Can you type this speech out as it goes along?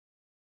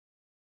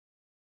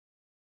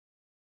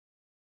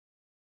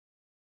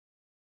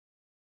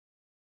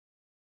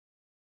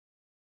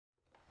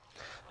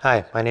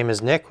Hi, my name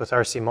is Nick with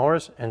RC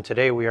Mowers, and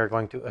today we are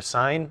going to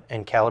assign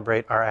and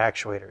calibrate our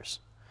actuators.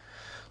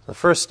 The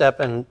first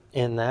step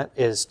in that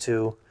is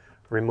to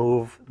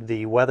remove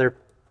the weather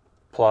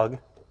plug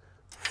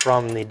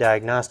from the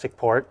diagnostic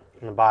port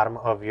in the bottom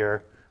of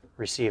your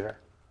receiver.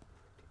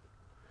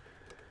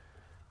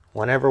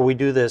 Whenever we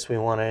do this, we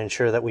want to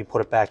ensure that we put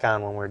it back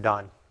on when we're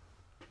done.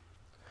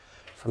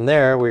 From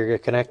there, we're going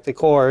to connect the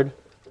cord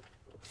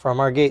from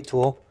our gate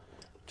tool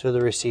to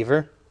the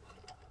receiver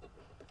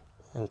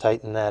and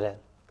tighten that in.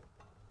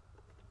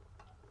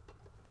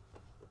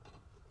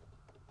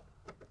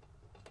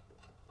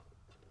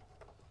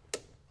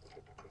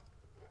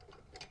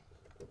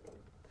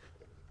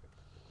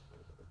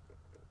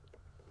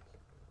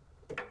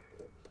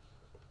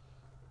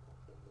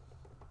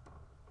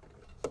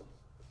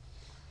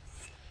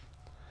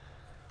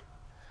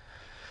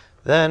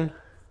 Then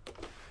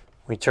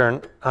we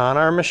turn on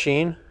our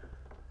machine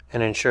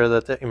and ensure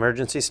that the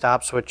emergency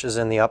stop switch is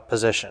in the up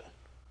position.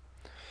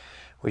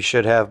 We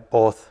should have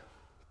both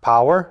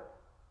power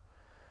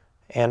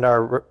and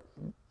our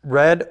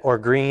red or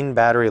green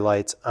battery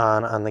lights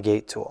on the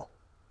gate tool.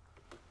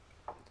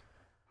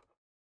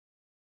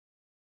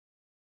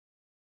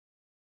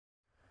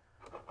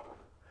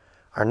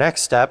 Our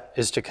next step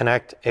is to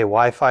connect a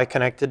Wi-Fi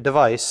connected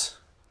device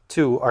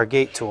to our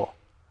gate tool.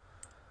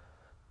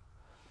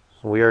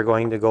 We are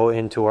going to go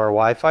into our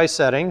Wi-Fi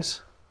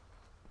settings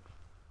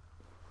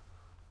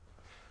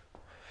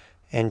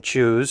and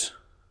choose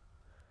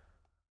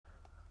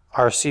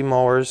RC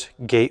Mowers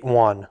Gate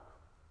 1.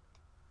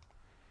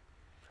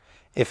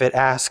 If it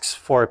asks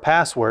for a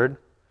password,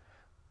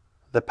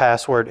 the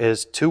password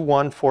is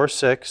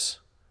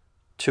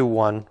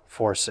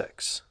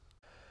 21462146.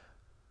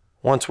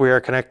 Once we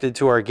are connected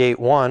to our Gate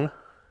 1,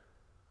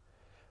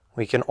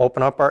 we can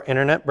open up our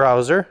internet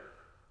browser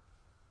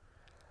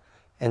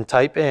and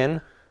type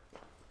in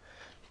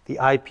the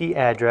IP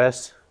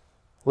address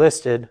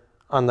listed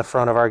on the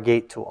front of our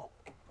gate tool.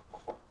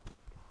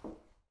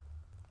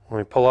 When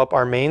we pull up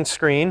our main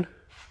screen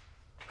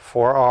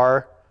for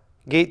our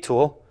gate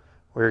tool,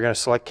 we're going to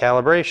select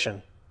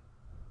calibration.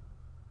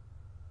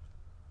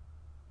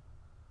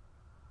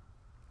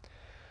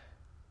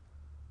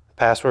 The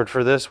password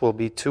for this will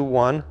be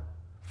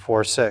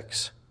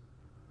 2146.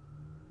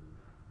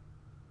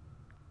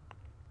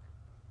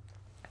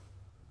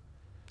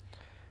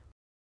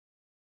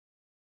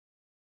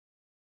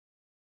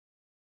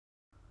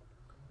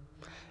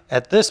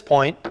 At this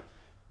point,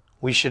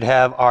 we should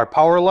have our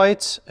power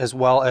lights as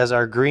well as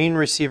our green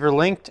receiver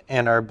linked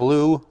and our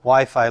blue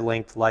Wi-Fi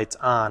linked lights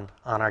on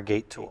our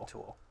gate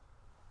tool.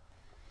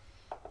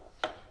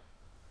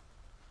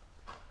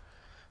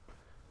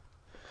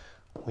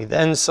 We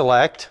then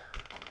select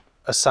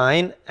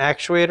Assign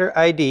Actuator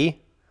ID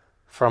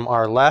from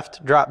our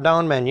left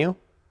drop-down menu.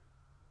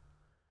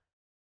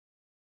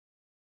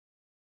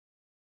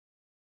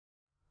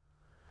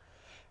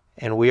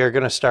 And we are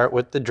going to start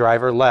with the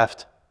driver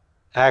left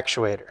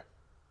actuator.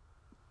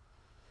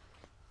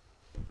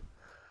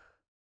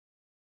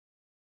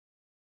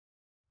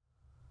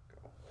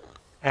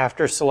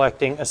 After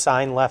selecting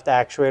Assign Left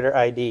Actuator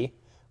ID,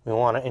 we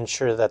want to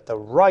ensure that the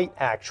right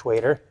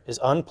actuator is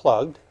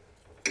unplugged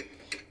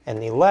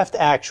and the left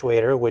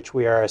actuator, which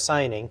we are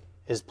assigning,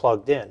 is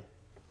plugged in.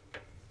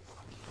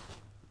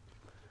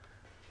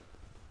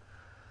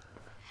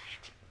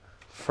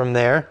 From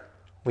there,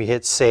 we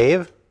hit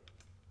Save,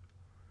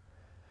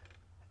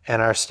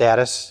 and our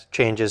status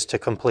changes to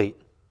complete.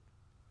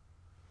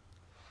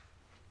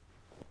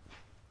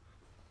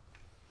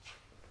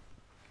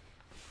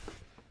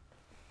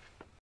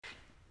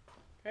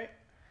 Okay.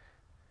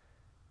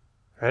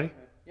 Ready?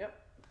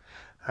 Yep.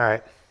 All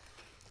right.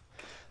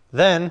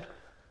 Then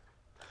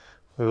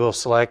we will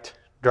select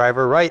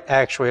Driver Right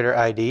Actuator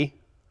ID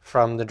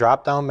from the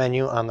drop-down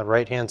menu on the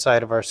right-hand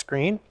side of our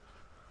screen.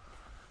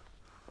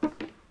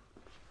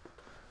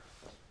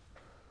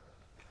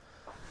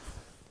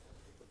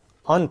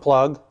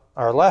 Unplug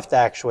our left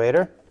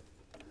actuator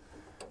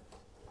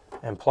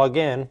and plug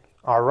in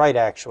our right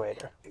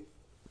actuator.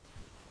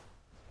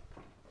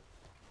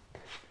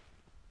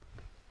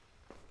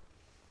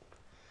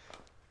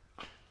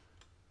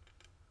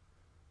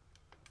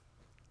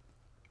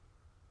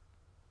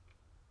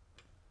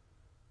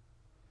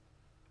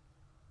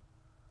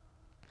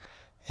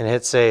 And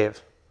hit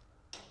Save.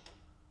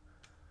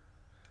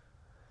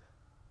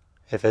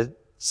 If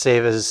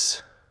save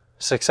is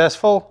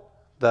successful,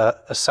 the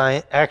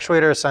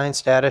actuator assigned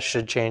status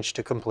should change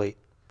to complete.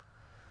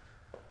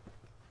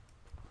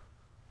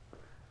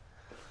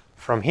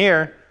 From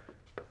here,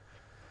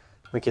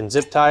 we can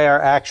zip tie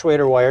our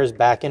actuator wires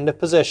back into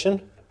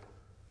position.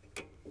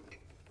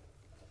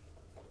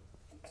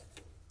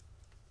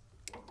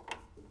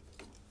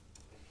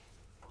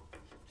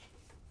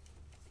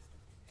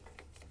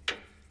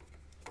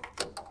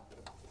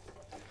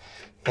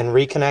 And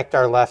reconnect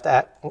our left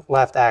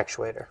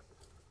actuator.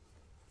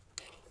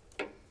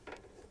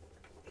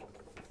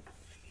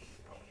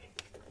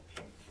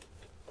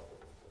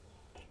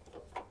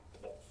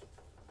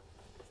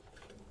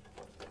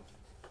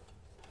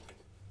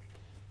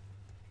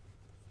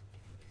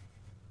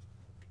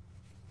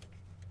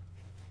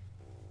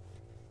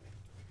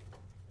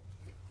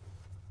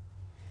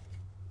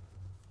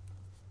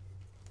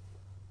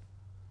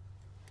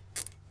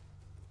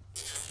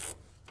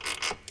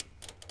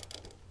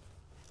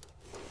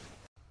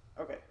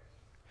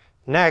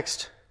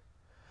 Next,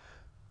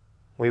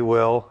 we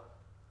will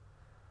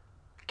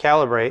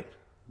calibrate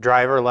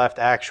driver left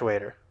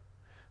actuator.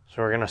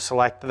 So we're going to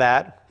select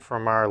that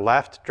from our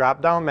left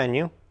drop-down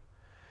menu,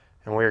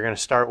 and we're going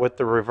to start with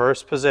the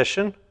reverse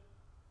position,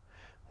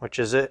 which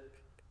is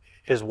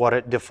what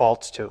it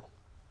defaults to.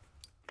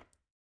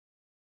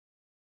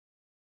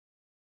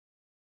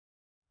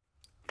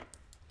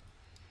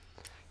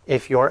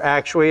 If your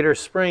actuator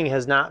spring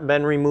has not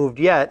been removed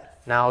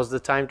yet, now is the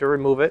time to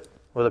remove it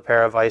with a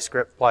pair of vice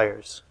grip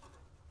pliers.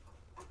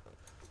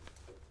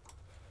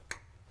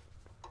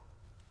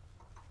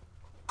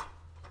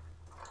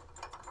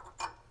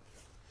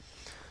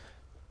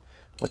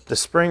 With the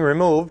spring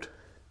removed,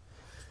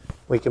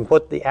 we can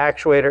put the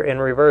actuator in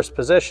reverse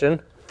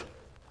position,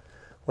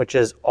 which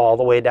is all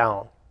the way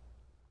down.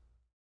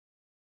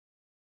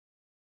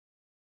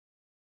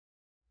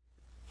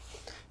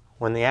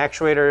 When the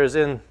actuator is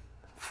in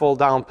full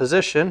down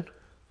position,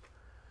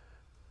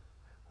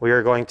 we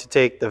are going to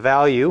take the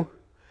value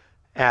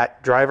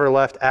at driver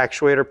left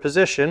actuator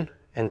position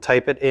and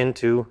type it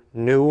into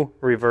new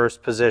reverse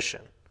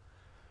position.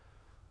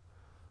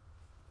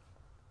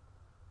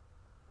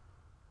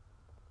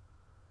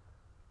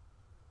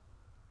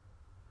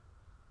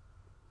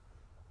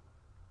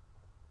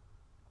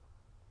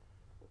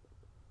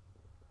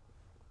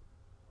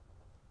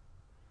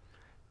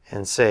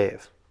 And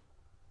save.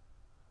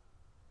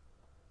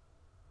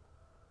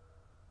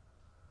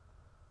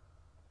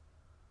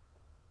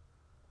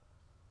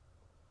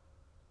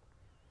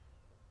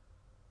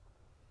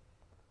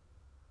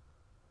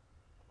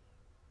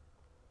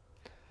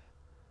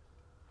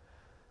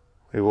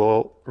 We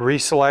will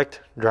reselect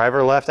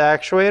driver left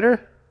actuator.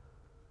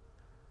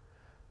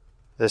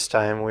 This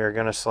time we are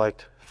going to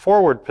select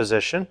forward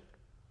position.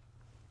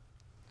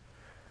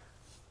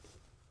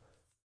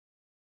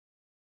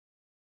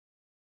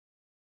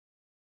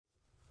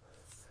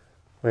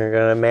 We're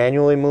going to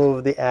manually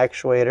move the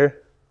actuator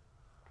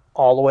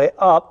all the way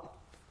up.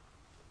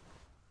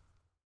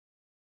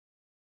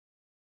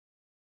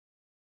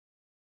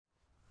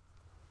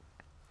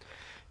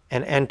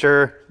 And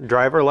enter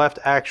driver left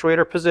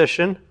actuator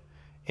position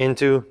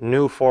into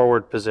new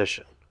forward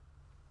position.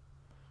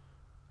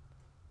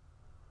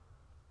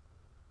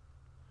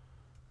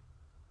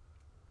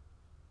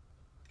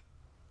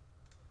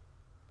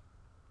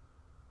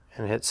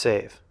 And hit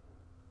save.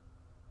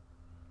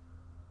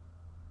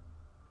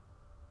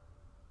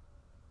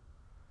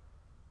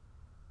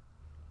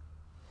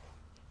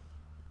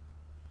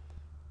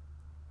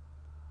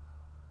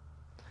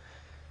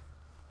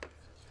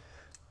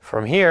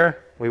 From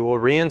here, we will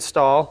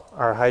reinstall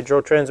our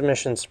hydro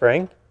transmission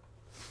spring.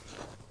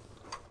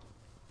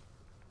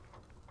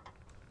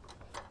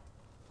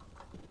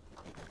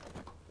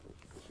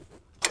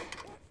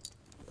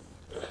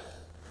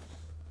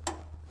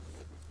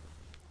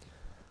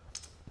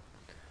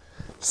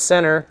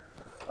 Center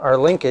our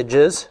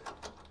linkages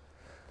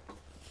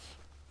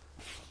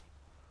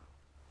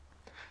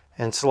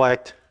and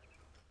select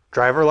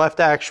driver left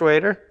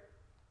actuator,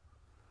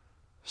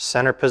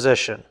 center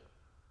position.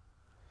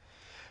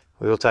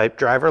 We will type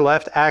driver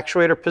left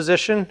actuator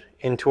position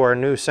into our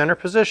new center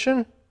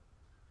position.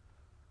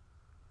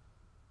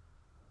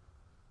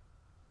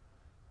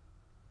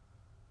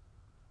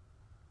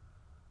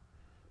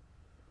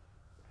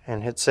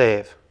 And hit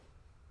save.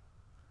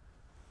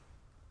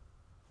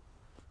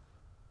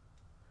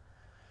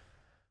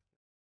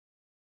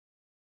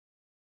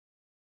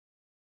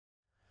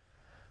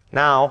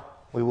 Now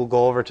we will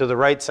go over to the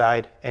right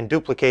side and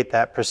duplicate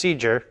that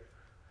procedure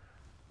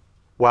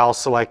while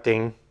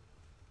selecting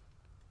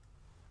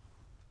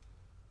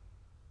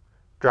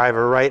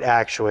driver right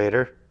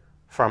actuator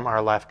from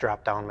our left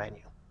drop-down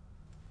menu.